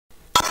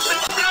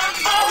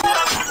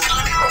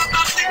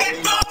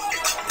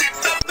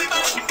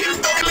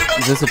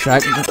Is this a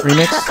track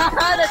remix?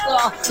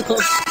 That's awesome.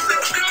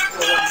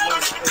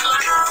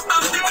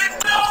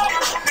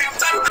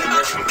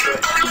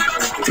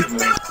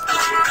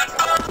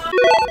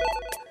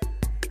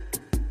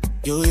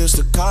 You used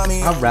to call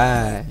me.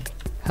 Alright.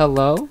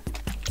 Hello?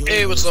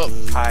 Hey, what's up?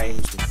 Hi.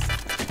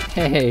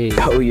 Hey.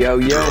 Yo, yo,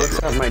 yo,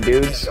 what's up, my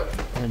dudes?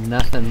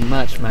 Nothing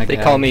much, my guy.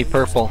 They call me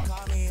Purple.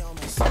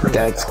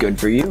 That's good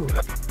for you.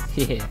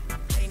 Yeah.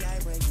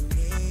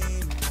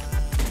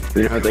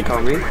 You know what they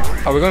call me?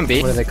 Are we going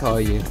B? What do they call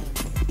you?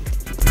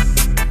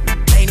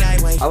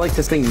 I like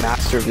to sing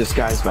Master of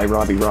Disguise by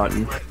Robbie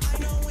Rotten.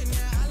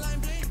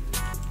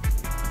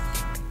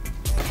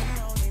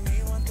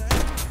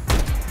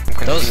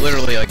 That was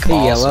literally like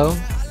Hey, awesome.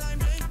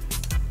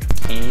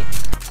 Yellow.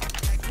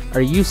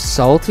 Are you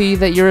salty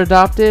that you're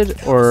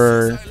adopted,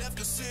 or...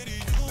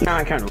 No,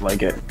 I kind of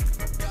like it.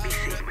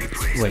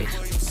 Wait,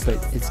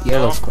 but it's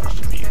Yellow's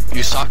question.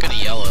 You suck at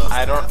yellow.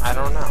 I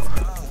don't know.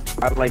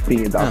 I like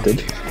being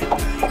adopted.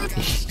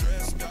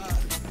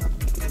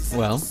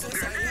 Well,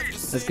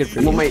 that's good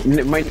for Well,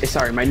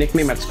 you. my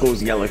nickname at school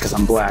is Yellow because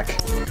I'm black.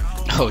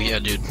 Oh yeah,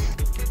 dude.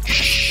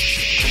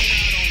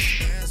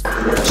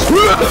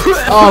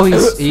 Oh,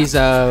 he's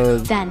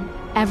Then,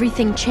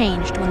 everything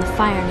changed when the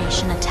Fire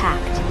Nation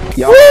attacked.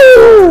 Y'all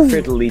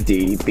fiddly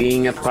dee.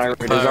 Being a pirate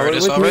is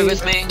alright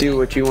with me. Do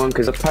what you want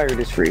because a pirate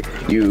is free.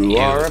 You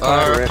are a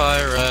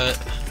pirate.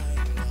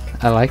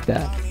 I like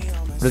that.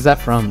 What is that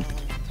from?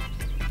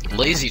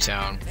 Lazy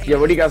Town. Yeah,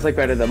 what do you guys like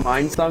better? The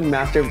Mine song,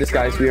 Master of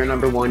Disguise, We Are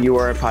Number One, You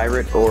Are a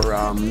Pirate, or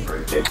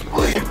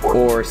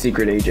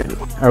Secret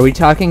Agent? Are we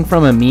talking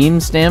from a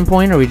meme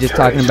standpoint, or are we just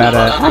talking about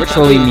a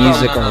actually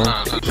musical?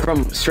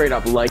 From straight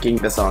up liking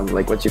the song,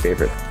 like what's your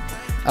favorite?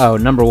 Oh,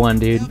 number one,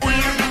 dude.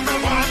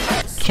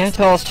 Can't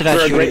tell us to not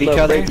For a shoot at great each low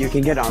other. rate, you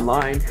can get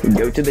online,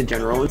 go to the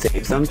general and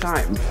save some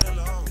time.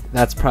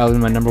 That's probably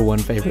my number one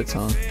favorite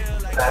song.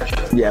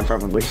 Yeah,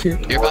 probably.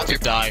 You're about to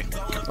die.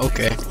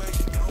 Okay.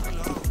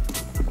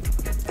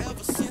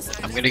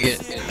 I'm gonna get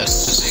a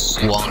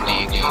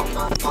 1D.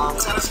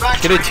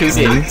 Get a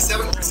 2D.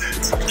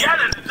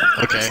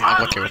 Okay,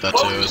 I'm okay with that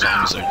too, as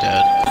long as they're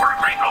dead.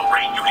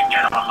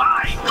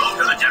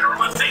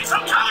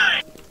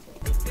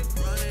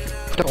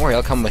 Don't worry,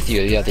 I'll come with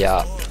you. Yeah, the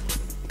op.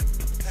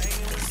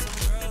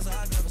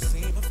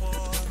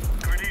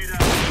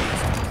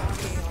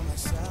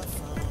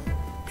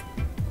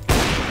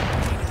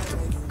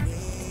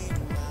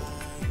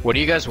 What are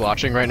you guys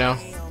watching right now?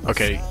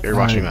 Okay, you're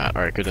watching that.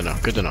 Alright, good to know.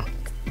 Good to know.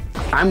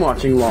 I'm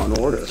watching Law and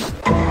Order.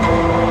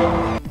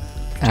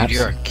 Dude,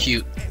 you're a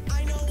cute.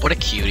 What a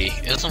cutie.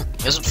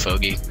 Isn't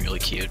Foggy really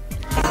cute?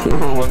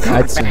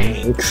 I'd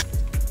say. Thanks.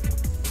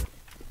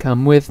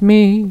 Come with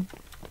me.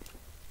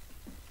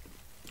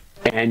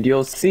 And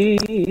you'll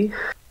see.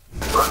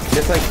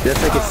 That's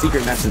like a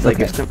secret message. Like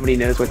if somebody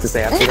knows what to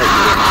say after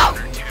that.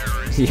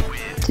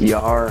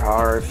 Yar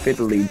har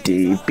fiddly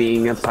dee.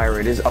 Being a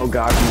pirate is. Oh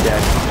god, I'm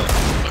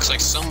dead. Looks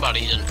like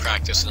somebody didn't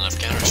practice enough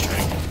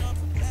Counter-Strike.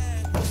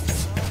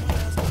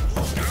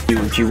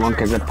 Do what you want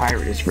because a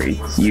pirate is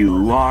free.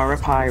 You are a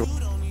pirate.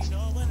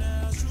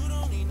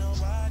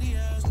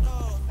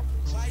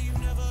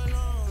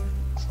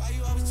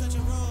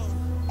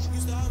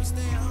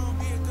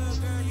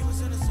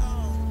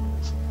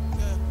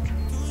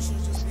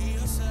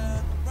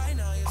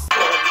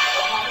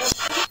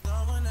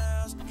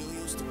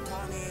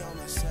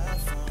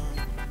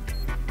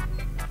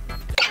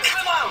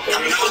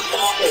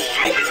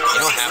 You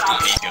don't have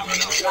to peek him,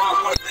 you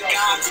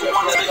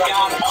know?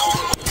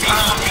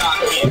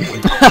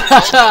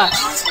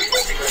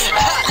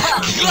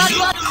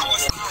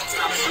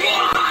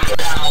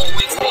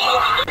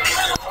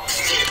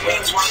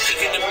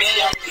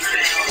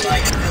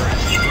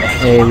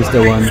 Hey, we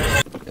still won.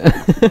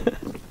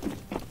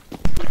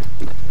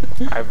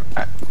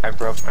 I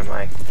broke my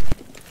mic.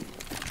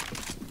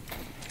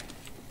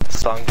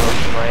 Song broke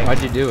the mic.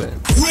 Why'd you do it?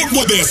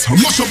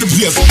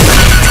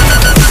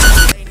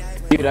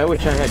 Dude, I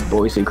wish I had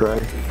voice and cry.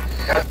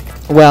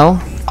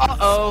 Well,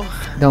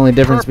 Uh-oh. the only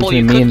difference Purple,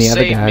 between you me and the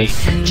couldn't other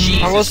save me. guys.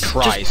 Jesus I was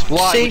Christ, just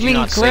why would you saving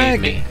not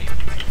Greg. save me?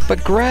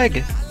 But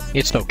Greg.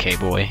 It's okay,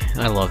 boy.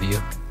 I love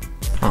you.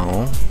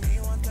 Oh.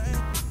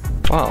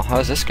 Wow,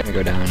 how's this gonna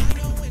go down?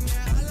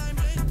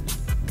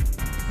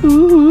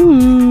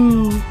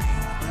 Ooh.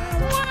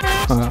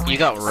 You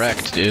got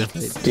wrecked, dude.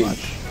 Dude,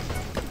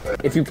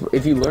 if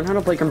you learn how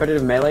to play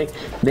competitive melee,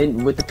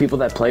 then with the people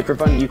that play for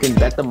fun, you can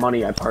bet the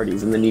money at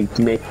parties, and then you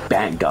make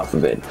bank off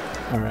of it.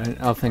 All right,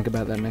 I'll think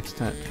about that next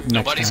time.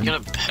 Nobody's gonna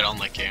bet on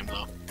that game,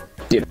 though.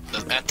 Dude,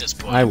 At this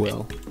point. I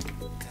will.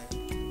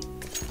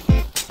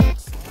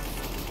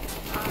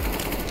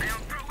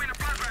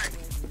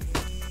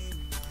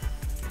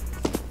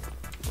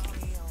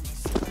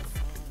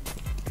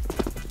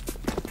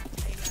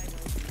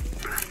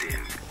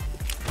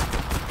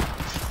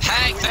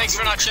 Hank, thanks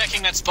for not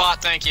checking that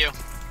spot, thank you.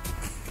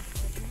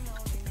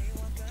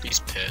 He's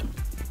pit.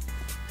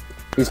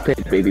 he's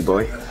paid, baby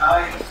boy.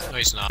 No,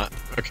 he's not.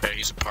 Okay,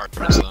 he's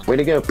apartments then. Way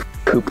to go,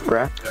 poop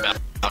brat.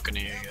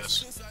 Balcony, I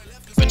guess.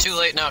 But too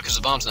late now, because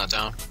the bomb's not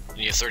down.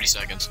 You have 30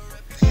 seconds.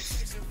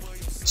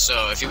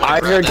 So if you I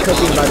heard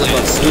cooking by the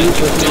book.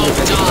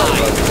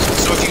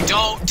 So if you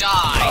don't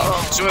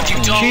die, so if you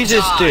don't Jesus,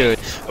 die, dude.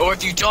 or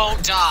if you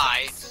don't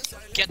die,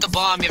 get the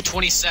bomb. You have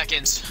 20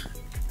 seconds.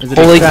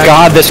 Holy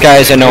God, this guy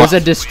is It annoying. was a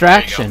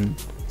distraction.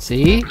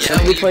 See?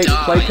 We play cooking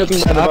by the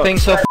Stop book. being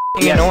so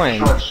f***ing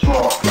annoying.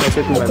 Play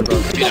cooking by the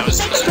book. Dude, that was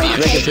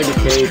Make a pretty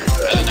cake.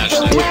 It's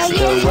the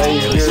way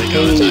you're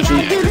crazy.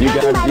 You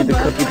gotta do the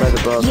cookie by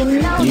the book.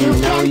 You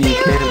know you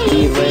can't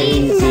be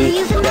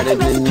lazy. Gotta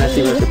do the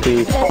messy recipe,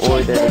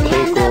 or the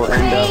cake will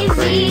end up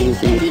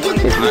crazy. If you do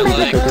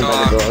the cooking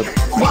by the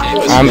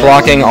book. I'm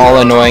blocking all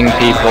annoying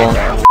people.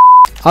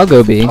 I'll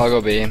go B. I'll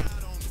go B.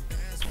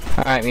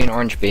 Alright, me and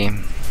Orange B.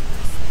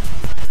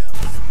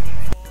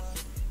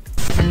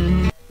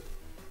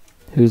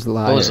 Who's the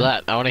liar? What was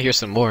that? I want to hear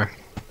some more.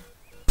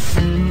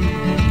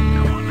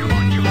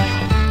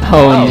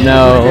 Oh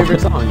no.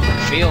 Favorite song?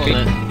 Feeling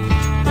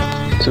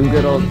it. Some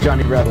good old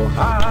Johnny Rebel.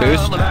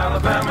 Boost.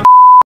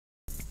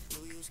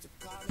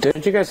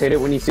 Don't you guys hate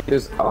it when you see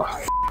this? Oh,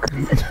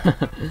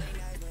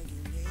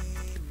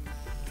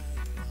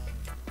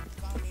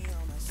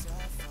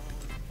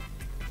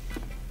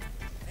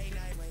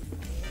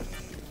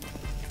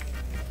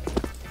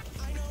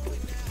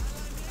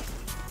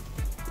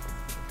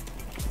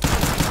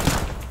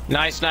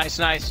 Nice, nice,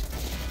 nice.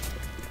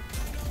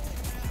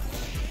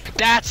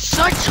 That's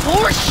such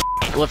horse.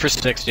 Live for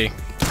 60.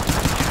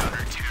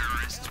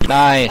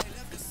 Nice.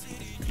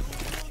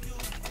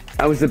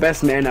 I was the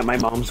best man at my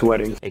mom's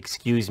wedding.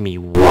 Excuse me,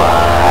 what?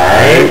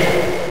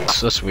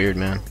 That's weird,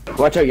 man.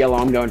 Watch out, Yellow.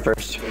 I'm going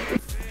first.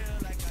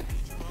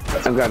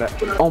 I've got it.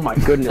 Oh my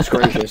goodness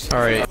gracious.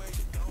 Alright.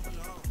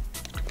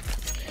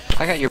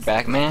 I got your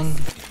back, man.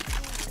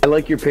 I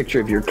like your picture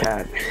of your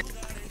cat.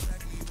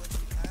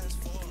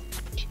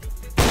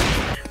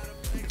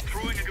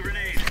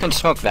 Couldn't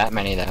smoke that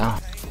many though.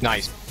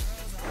 Nice.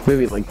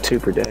 Maybe like 2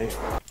 per day.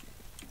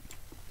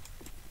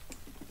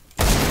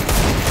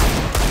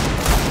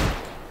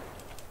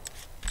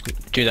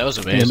 Dude, that was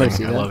Anybody amazing.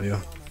 see I that? love you.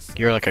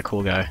 You're like a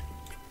cool guy.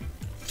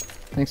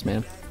 Thanks,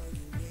 man.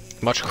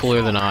 Much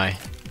cooler than I.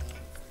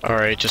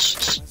 Alright,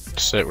 just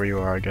sit where you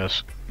are, I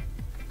guess.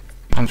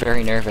 I'm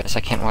very nervous. I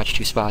can't watch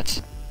 2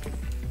 spots.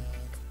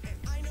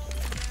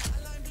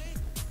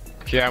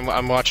 Yeah,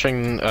 I'm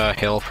watching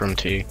Hill from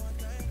T.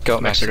 Go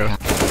Mexico.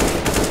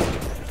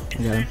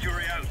 Yeah.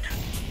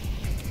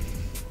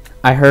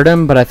 I heard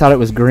him, but I thought it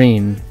was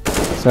green,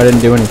 so I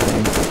didn't do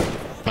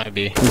anything. Might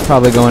be. He's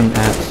probably going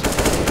at.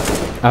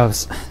 Oh,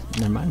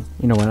 never mind.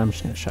 You know what? I'm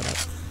just gonna shut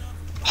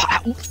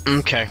up.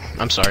 Okay,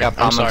 I'm sorry. Got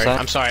bomb I'm sorry. on set?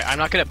 I'm sorry. I'm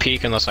not gonna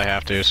peek unless I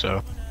have to.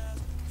 So.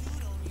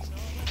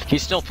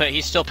 He's still pit.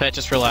 He's still pit.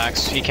 Just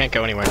relax. He can't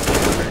go anywhere.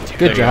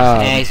 Good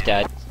job. Yeah, he's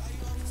dead.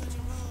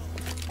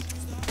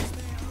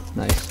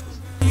 Nice.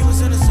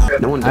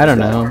 No one I don't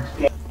does know.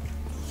 that.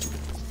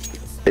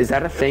 Is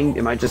that a thing?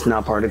 Am I just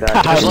not part of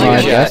that? There's I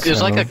like, guess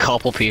there's like so. a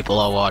couple people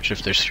I'll watch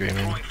if they're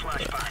streaming.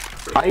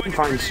 I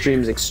find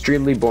streams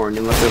extremely boring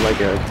unless they're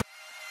like a